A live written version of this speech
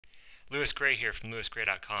Lewis Gray here from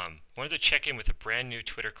lewisgray.com. Wanted to check in with a brand new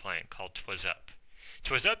Twitter client called Twazzup.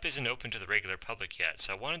 Twazzup isn't open to the regular public yet,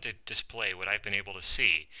 so I wanted to display what I've been able to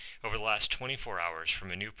see over the last 24 hours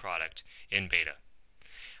from a new product in beta.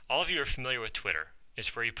 All of you are familiar with Twitter.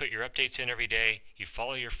 It's where you put your updates in every day, you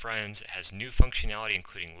follow your friends, it has new functionality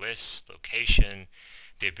including lists, location,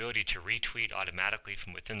 the ability to retweet automatically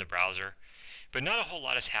from within the browser. But not a whole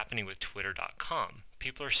lot is happening with Twitter.com.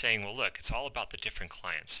 People are saying, well look, it's all about the different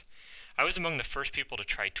clients. I was among the first people to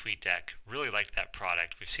try TweetDeck, really liked that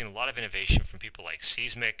product. We've seen a lot of innovation from people like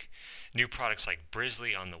Seismic, new products like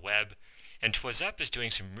Brizzly on the web, and Twazzup is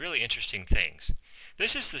doing some really interesting things.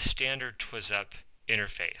 This is the standard Twazzup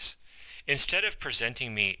interface. Instead of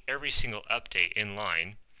presenting me every single update in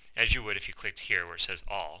line, as you would if you clicked here where it says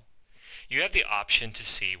all, you have the option to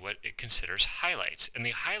see what it considers highlights. And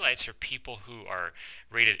the highlights are people who are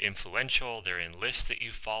rated influential, they're in lists that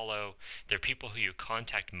you follow, they're people who you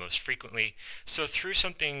contact most frequently. So through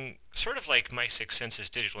something sort of like my Sixth Sense's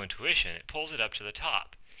digital intuition, it pulls it up to the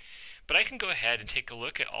top. But I can go ahead and take a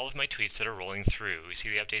look at all of my tweets that are rolling through. We see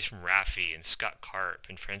the updates from Raffi and Scott Karp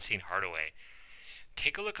and Francine Hardaway.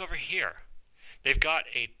 Take a look over here. They've got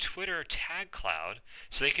a Twitter tag cloud,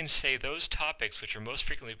 so they can say those topics which are most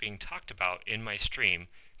frequently being talked about in my stream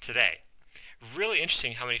today. Really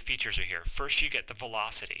interesting how many features are here. First, you get the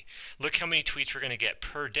velocity. Look how many tweets we're going to get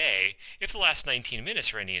per day if the last 19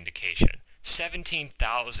 minutes are any indication.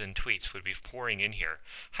 17,000 tweets would be pouring in here.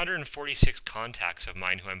 146 contacts of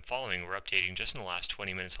mine who I'm following were updating just in the last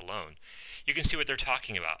 20 minutes alone. You can see what they're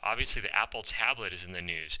talking about. Obviously, the Apple tablet is in the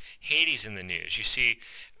news. Haiti's in the news. You see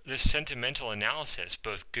this sentimental analysis,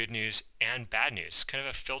 both good news and bad news. It's kind of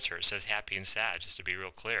a filter. It says happy and sad, just to be real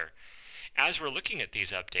clear. As we're looking at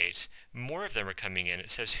these updates, more of them are coming in. It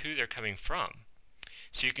says who they're coming from.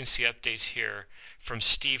 So you can see updates here from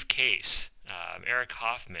Steve Case, Eric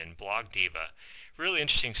Hoffman, Blog Diva. Really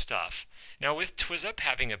interesting stuff. Now with Twazzup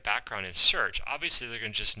having a background in search, obviously they're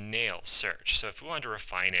going to just nail search. So if we want to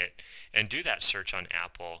refine it and do that search on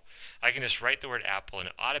Apple, I can just write the word Apple and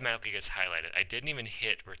it automatically gets highlighted. I didn't even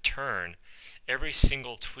hit return. Every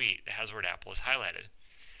single tweet that has the word Apple is highlighted.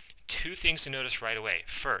 Two things to notice right away.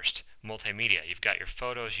 First, multimedia. You've got your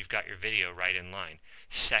photos, you've got your video right in line.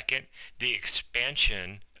 Second, the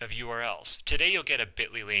expansion of URLs. Today you'll get a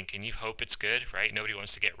bit.ly link and you hope it's good, right? Nobody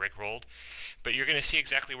wants to get rickrolled. But you're going to see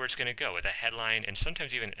exactly where it's going to go with a headline and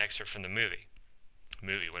sometimes even an excerpt from the movie.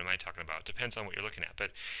 What am I talking about? Depends on what you're looking at,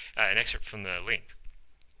 but an excerpt from the link.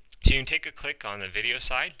 So you can take a click on the video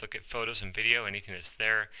side, look at photos and video, anything that's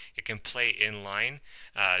there. It can play in line,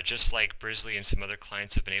 just like Brizzly and some other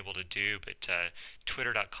clients have been able to do, but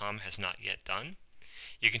Twitter.com has not yet done.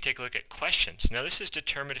 You can take a look at questions. Now this is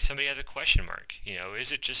determined if somebody has a question mark. You know,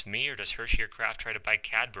 is it just me or does Hershey or Kraft try to buy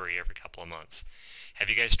Cadbury every couple of months? Have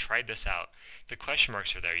you guys tried this out? The question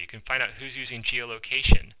marks are there. You can find out who's using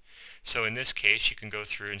geolocation. So in this case, you can go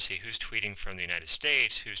through and see who's tweeting from the United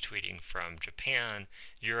States, who's tweeting from Japan,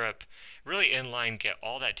 Europe. Really inline, get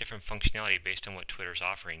all that different functionality based on what Twitter's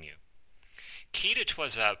offering you. Key to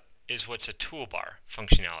Twazzup is what's a toolbar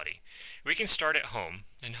functionality. We can start at home,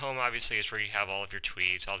 and home obviously is where you have all of your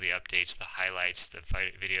tweets, all the updates, the highlights, the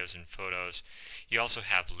videos and photos. You also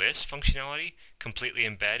have lists functionality completely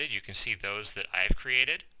embedded. You can see those that I've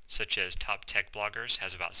created, such as Top Tech Bloggers,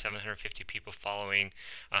 has about 750 people following,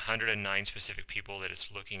 109 specific people that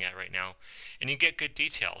it's looking at right now. And you get good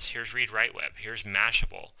details. Here's Read Write Web, here's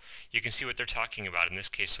Mashable. You can see what they're talking about. In this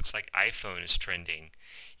case, looks like iPhone is trending.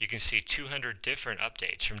 You can see 200 different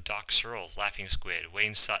updates from Doc Searles, Laughing Squid,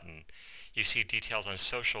 Wayne Sutton. You see details on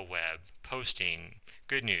social web, posting,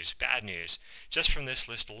 good news, bad news, just from this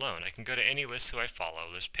list alone. I can go to any list who I follow.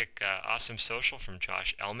 Let's pick Awesome Social from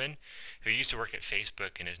Josh Ellman, who used to work at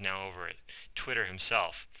Facebook and is now over at Twitter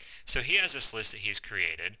himself. So he has this list that he's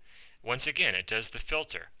created. Once again, it does the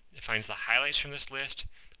filter. It finds the highlights from this list,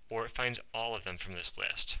 or it finds all of them from this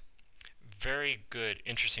list. Very good,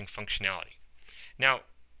 interesting functionality. Now,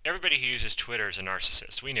 everybody who uses Twitter is a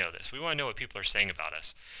narcissist. We know this. We want to know what people are saying about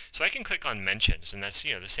us. So I can click on mentions, and that's,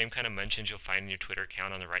 you know, the same kind of mentions you'll find in your Twitter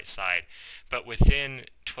account on the right side. But within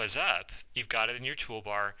Twazzup, you've got it in your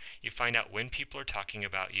toolbar. You find out when people are talking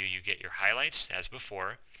about you. You get your highlights as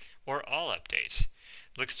before, or all updates.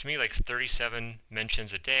 Looks to me like 37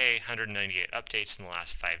 mentions a day, 198 updates in the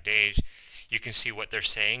last 5 days. You can see what they're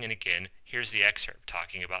saying, and again, here's the excerpt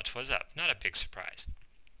talking about Twazzup. Not a big surprise.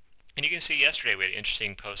 And you can see yesterday we had an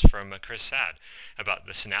interesting post from Chris Sad about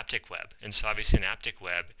the synaptic web. And so obviously synaptic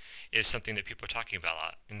web is something that people are talking about a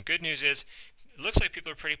lot. And good news is, it looks like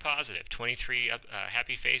people are pretty positive. 23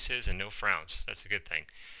 happy faces and no frowns. That's a good thing.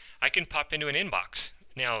 I can pop into an inbox.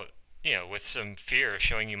 Now, with some fear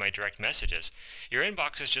showing you my direct messages. Your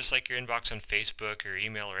inbox is just like your inbox on Facebook or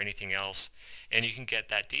email or anything else, and you can get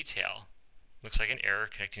that detail. Looks like an error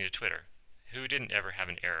connecting to Twitter. Who didn't ever have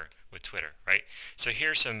an error with Twitter, right? So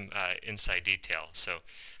here's some inside detail. So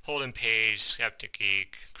Holden Page, Skeptic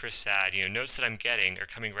Geek, Chris Sad, notes that I'm getting are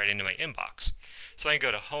coming right into my inbox. So I can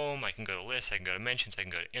go to Home, I can go to Lists, I can go to Mentions, I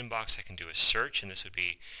can go to Inbox, I can do a search, and this would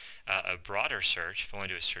be a broader search if I want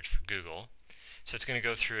to do a search for Google. So it's going to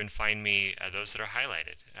go through and find me those that are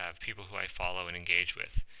highlighted, people who I follow and engage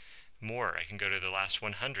with. More, I can go to the last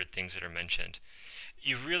 100 things that are mentioned.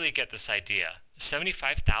 You really get this idea.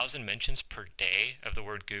 75,000 mentions per day of the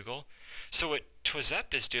word Google. So what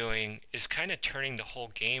Twazzup is doing is kind of turning the whole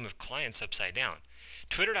game of clients upside down.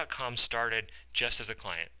 Twitter.com started just as a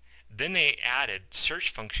client. Then they added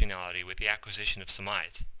search functionality with the acquisition of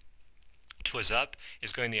Surmise. Twazzup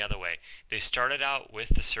is going the other way. They started out with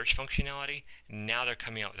the search functionality, now they're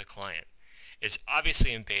coming out with a client. It's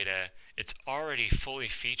obviously in beta, it's already fully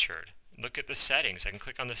featured. Look at the settings. I can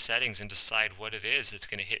click on the settings and decide what it is that's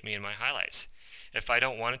going to hit me in my highlights. If I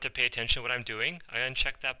don't want it to pay attention to what I'm doing, I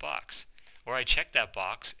uncheck that box. Or I check that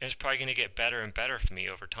box, and it's probably going to get better and better for me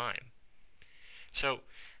over time. So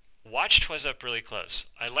watch Twazzup really close.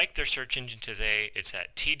 I like their search engine today. It's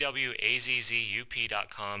at twazzup.com.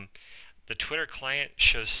 The Twitter client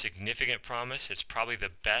shows significant promise. It's probably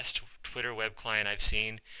the best Twitter web client I've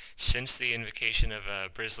seen since the invocation of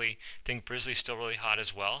Brizzly. I think Brizzly's still really hot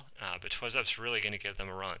as well, but Twazzup's really going to give them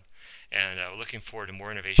a run. And we're looking forward to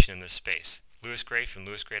more innovation in this space. Lewis Gray from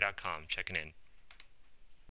lewisgray.com checking in.